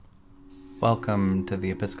Welcome to the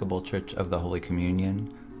Episcopal Church of the Holy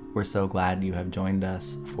Communion. We're so glad you have joined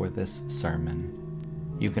us for this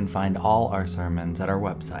sermon. You can find all our sermons at our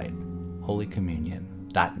website,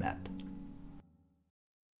 holycommunion.net.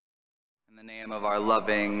 In the name of our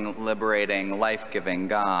loving, liberating, life-giving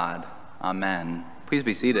God, Amen. Please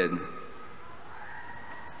be seated.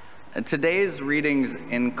 Today's readings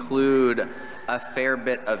include a fair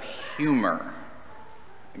bit of humor.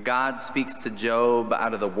 God speaks to Job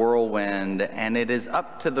out of the whirlwind, and it is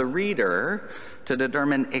up to the reader to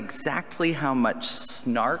determine exactly how much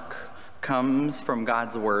snark comes from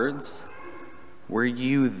God's words. Were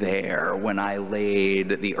you there when I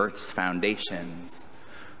laid the earth's foundations?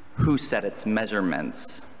 Who set its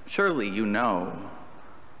measurements? Surely you know.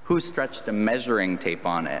 Who stretched a measuring tape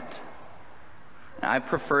on it? I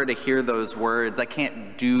prefer to hear those words. I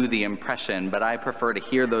can't do the impression, but I prefer to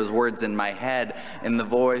hear those words in my head in the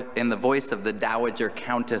voice of the Dowager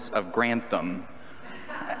Countess of Grantham.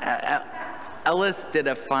 Ellis did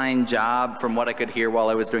a fine job from what I could hear while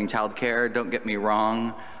I was doing childcare, don't get me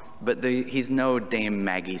wrong, but he's no Dame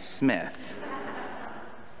Maggie Smith.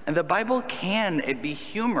 And the Bible can be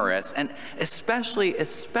humorous, and especially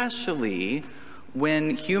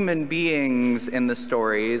when human beings in the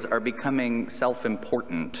stories are becoming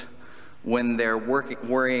self-important, when they're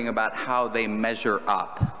worrying about how they measure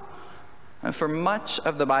up. For much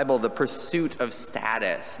of the Bible, the pursuit of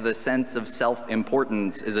status, the sense of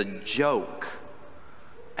self-importance is a joke.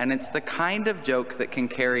 And it's the kind of joke that can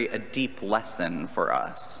carry a deep lesson for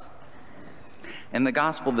us. In the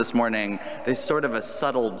gospel this morning, there's sort of a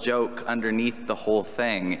subtle joke underneath the whole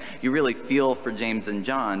thing. You really feel for James and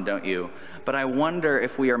John, don't you? But I wonder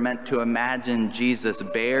if we are meant to imagine Jesus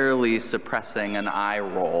barely suppressing an eye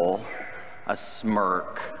roll, a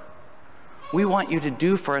smirk. We want you to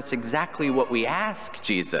do for us exactly what we ask,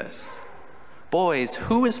 Jesus. Boys,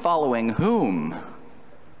 who is following whom?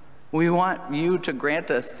 We want you to grant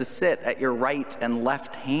us to sit at your right and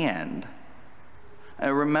left hand.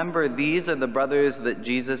 Remember, these are the brothers that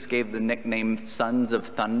Jesus gave the nickname Sons of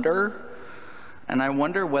Thunder. And I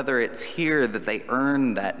wonder whether it's here that they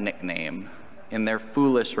earn that nickname in their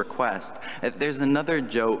foolish request. There's another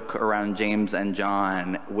joke around James and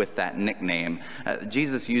John with that nickname.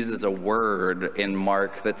 Jesus uses a word in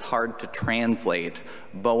Mark that's hard to translate,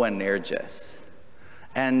 Boanerges.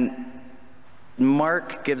 And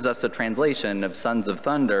Mark gives us a translation of Sons of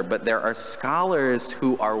Thunder, but there are scholars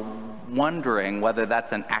who are wondering whether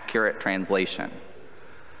that's an accurate translation.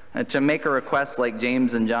 To make a request like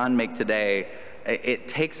James and John make today, it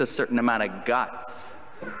takes a certain amount of guts.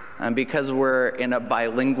 And because we're in a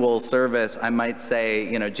bilingual service, I might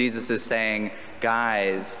say, Jesus is saying,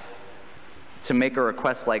 guys, to make a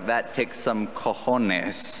request like that takes some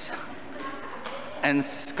cojones. And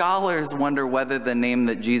scholars wonder whether the name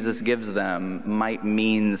that Jesus gives them might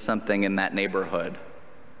mean something in that neighborhood.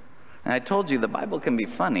 And I told you, the Bible can be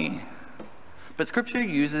funny. But Scripture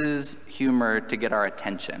uses humor to get our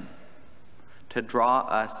attention, to draw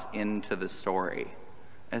us into the story,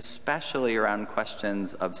 especially around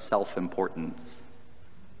questions of self-importance.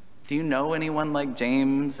 Do you know anyone like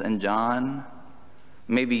James and John?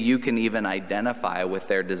 Maybe you can even identify with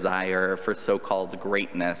their desire for so-called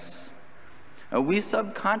greatness. We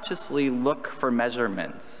subconsciously look for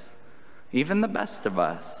measurements, even the best of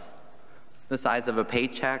us. The size of a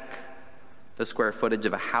paycheck, the square footage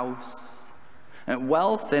of a house. And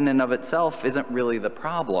wealth in and of itself isn't really the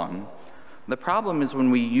problem. The problem is when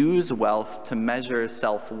we use wealth to measure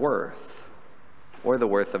self-worth or the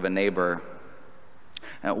worth of a neighbor.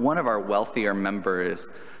 One of our wealthier members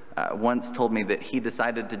once told me that he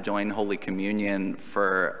decided to join Holy Communion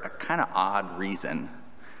for a kind of odd reason.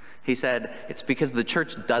 He said, it's because the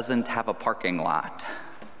church doesn't have a parking lot.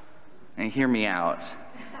 And hear me out.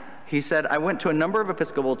 He said, I went to a number of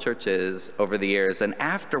Episcopal churches over the years, and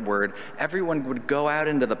afterward, everyone would go out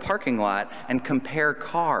into the parking lot and compare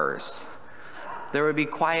cars. There would be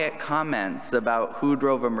quiet comments about who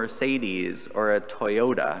drove a Mercedes or a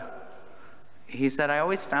Toyota. He said, I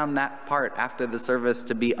always found that part after the service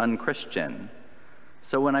to be unchristian.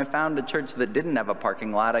 So when I found a church that didn't have a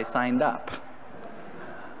parking lot, I signed up.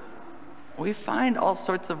 We find all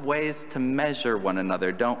sorts of ways to measure one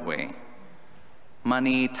another, don't we?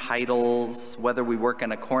 Money, titles, whether we work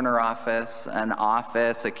in a corner office, an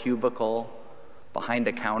office, a cubicle, behind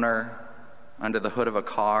a counter, under the hood of a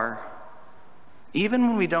car. Even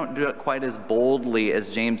when we don't do it quite as boldly as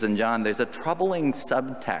James and John, there's a troubling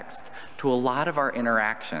subtext to a lot of our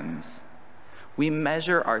interactions. We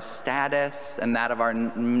measure our status and that of our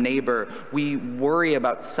neighbor. We worry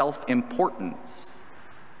about self-importance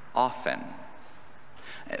often.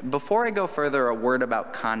 Before I go further, a word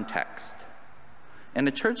about context. In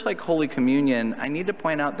a church like Holy Communion, I need to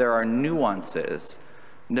point out there are nuances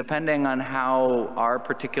depending on how our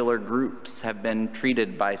particular groups have been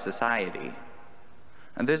treated by society.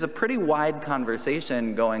 And there's a pretty wide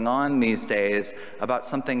conversation going on these days about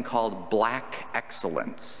something called Black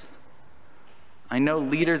excellence. I know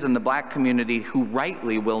leaders in the Black community who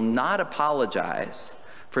rightly will not apologize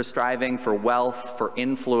for striving for wealth, for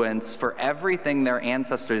influence, for everything their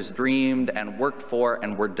ancestors dreamed and worked for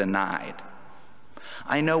and were denied.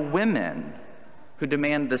 I know women who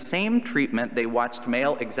demand the same treatment they watched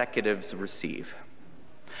male executives receive.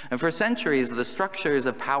 And for centuries, the structures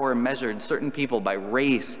of power measured certain people by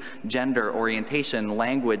race, gender, orientation,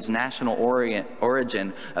 language, national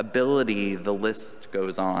origin, ability, the list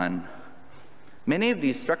goes on. Many of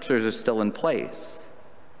these structures are still in place.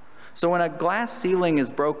 So when a glass ceiling is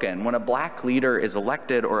broken, when a Black leader is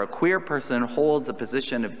elected or a queer person holds a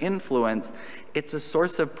position of influence, it's a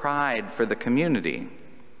source of pride for the community.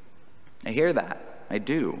 I hear that. I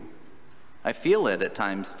do. I feel it at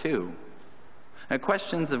times too. And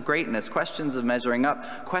questions of greatness, questions of measuring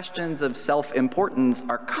up, questions of self-importance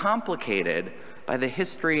are complicated by the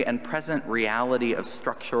history and present reality of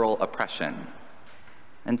structural oppression.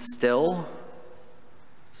 And still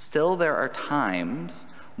there are times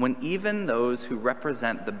when even those who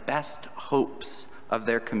represent the best hopes of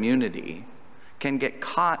their community can get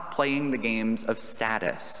caught playing the games of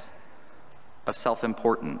status, of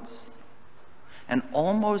self-importance. And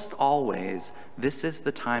almost always, this is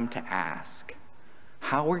the time to ask,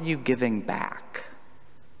 how are you giving back?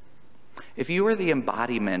 If you are the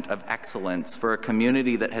embodiment of excellence for a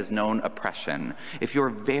community that has known oppression, if your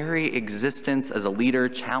very existence as a leader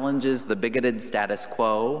challenges the bigoted status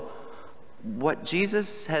quo, what Jesus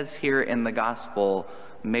says here in the gospel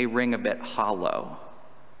may ring a bit hollow.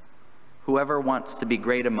 Whoever wants to be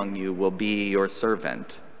great among you will be your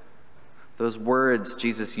servant. Those words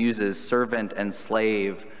Jesus uses, servant and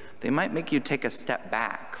slave, they might make you take a step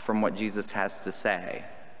back from what Jesus has to say.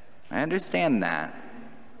 I understand that.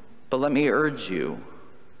 But let me urge you,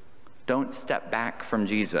 don't step back from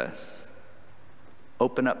Jesus.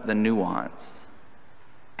 Open up the nuance.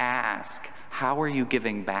 Ask, how are you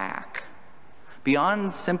giving back?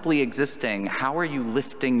 Beyond simply existing, how are you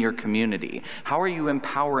lifting your community? How are you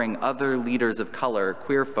empowering other leaders of color,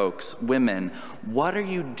 queer folks, women? What are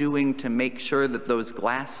you doing to make sure that those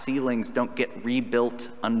glass ceilings don't get rebuilt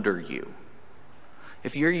under you?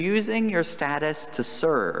 If you're using your status to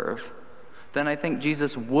serve, then I think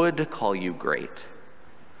Jesus would call you great.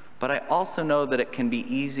 But I also know that it can be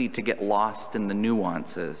easy to get lost in the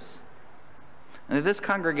nuances. And this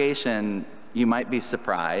congregation, you might be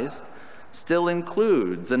surprised, still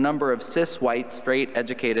includes a number of cis, white, straight,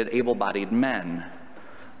 educated, able-bodied men.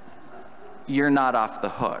 You're not off the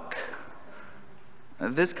hook.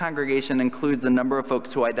 This congregation includes a number of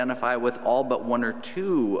folks who identify with all but one or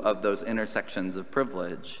two of those intersections of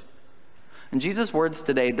privilege. And Jesus' words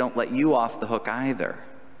today don't let you off the hook either.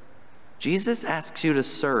 Jesus asks you to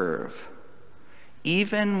serve,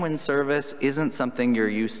 even when service isn't something you're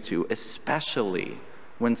used to, especially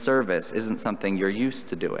when service isn't something you're used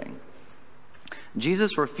to doing.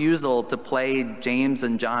 Jesus' refusal to play James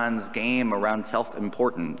and John's game around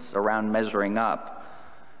self-importance, around measuring up,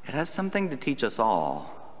 it has something to teach us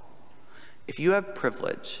all. If you have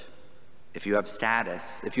privilege, if you have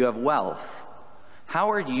status, if you have wealth,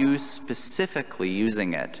 how are you specifically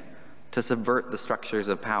using it to subvert the structures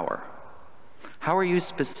of power? How are you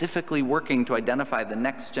specifically working to identify the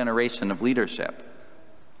next generation of leadership?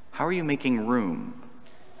 How are you making room?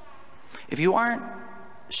 If you aren't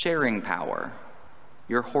sharing power,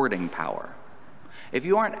 you're hoarding power. If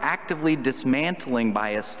you aren't actively dismantling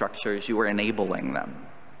bias structures, you are enabling them.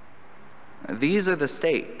 These are the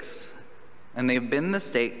stakes, and they've been the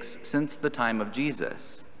stakes since the time of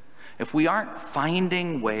Jesus. If we aren't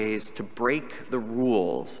finding ways to break the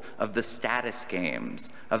rules of the status games,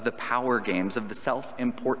 of the power games, of the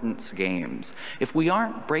self-importance games, if we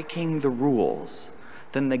aren't breaking the rules,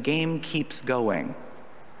 then the game keeps going.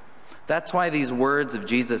 That's why these words of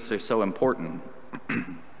Jesus are so important.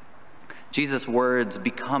 Jesus' words,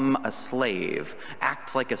 become a slave,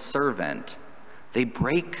 act like a servant, they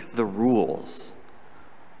break the rules.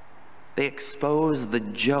 They expose the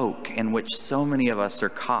joke in which so many of us are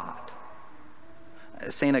caught.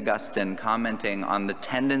 St. Augustine, commenting on the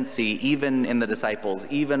tendency, even in the disciples,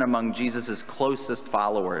 even among Jesus' closest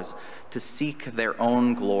followers, to seek their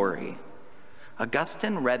own glory.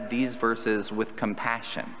 Augustine read these verses with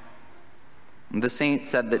compassion. The saint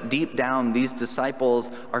said that deep down, these disciples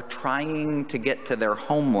are trying to get to their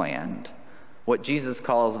homeland, what Jesus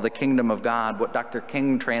calls the kingdom of God, what Dr.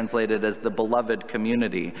 King translated as the beloved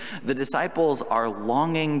community. The disciples are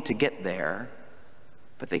longing to get there,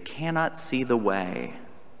 but they cannot see the way.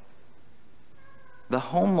 The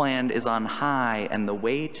homeland is on high, and the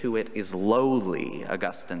way to it is lowly,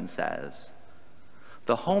 Augustine says.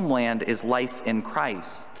 The homeland is life in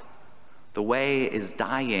Christ. The way is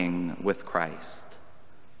dying with Christ.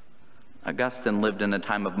 Augustine lived in a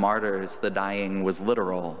time of martyrs. The dying was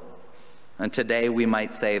literal. And today we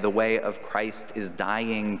might say the way of Christ is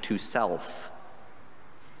dying to self.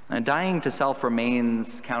 And dying to self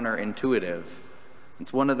remains counterintuitive.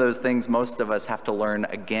 It's one of those things most of us have to learn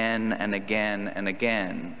again and again and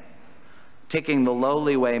again. Taking the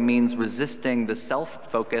lowly way means resisting the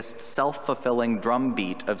self-focused, self-fulfilling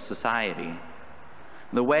drumbeat of society.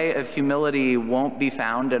 The way of humility won't be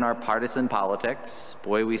found in our partisan politics.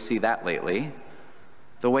 Boy, we see that lately.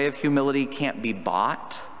 The way of humility can't be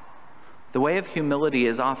bought. The way of humility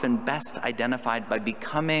is often best identified by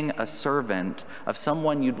becoming a servant of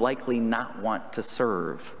someone you'd likely not want to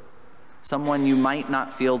serve, someone you might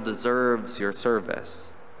not feel deserves your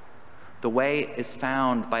service. The way is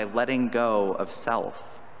found by letting go of self.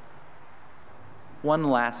 One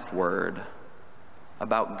last word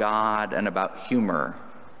about God and about humor.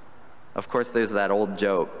 Of course, there's that old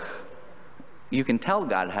joke. You can tell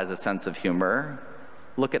God has a sense of humor.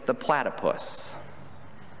 Look at the platypus.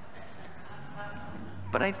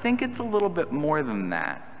 But I think it's a little bit more than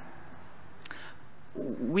that.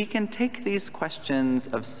 We can take these questions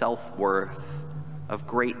of self-worth, of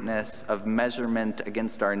greatness, of measurement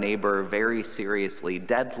against our neighbor very seriously,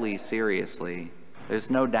 deadly seriously. There's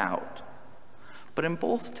no doubt. But in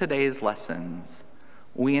both today's lessons,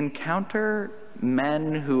 we encounter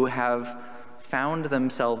men who have found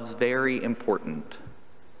themselves very important.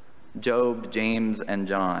 Job, James, and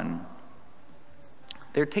John.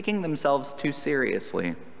 They're taking themselves too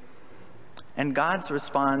seriously. And God's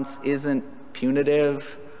response isn't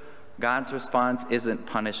punitive. God's response isn't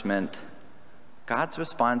punishment. God's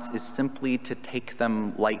response is simply to take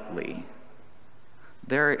them lightly.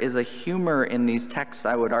 There is a humor in these texts,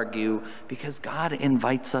 I would argue, because God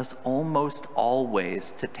invites us almost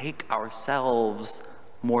always to take ourselves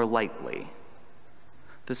more lightly.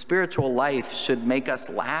 The spiritual life should make us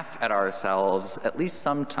laugh at ourselves, at least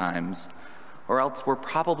sometimes, or else we're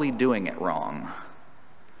probably doing it wrong.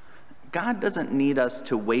 God doesn't need us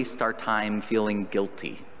to waste our time feeling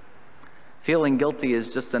guilty. Feeling guilty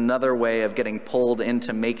is just another way of getting pulled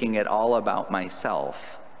into making it all about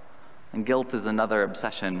myself. And guilt is another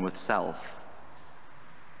obsession with self.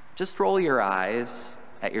 Just roll your eyes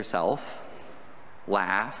at yourself,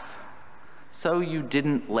 laugh. So you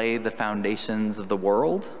didn't lay the foundations of the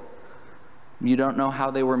world? You don't know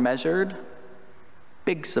how they were measured?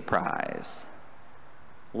 Big surprise.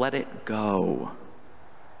 Let it go.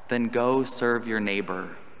 Then go serve your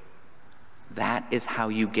neighbor. That is how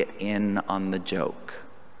you get in on the joke.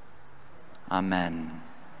 Amen.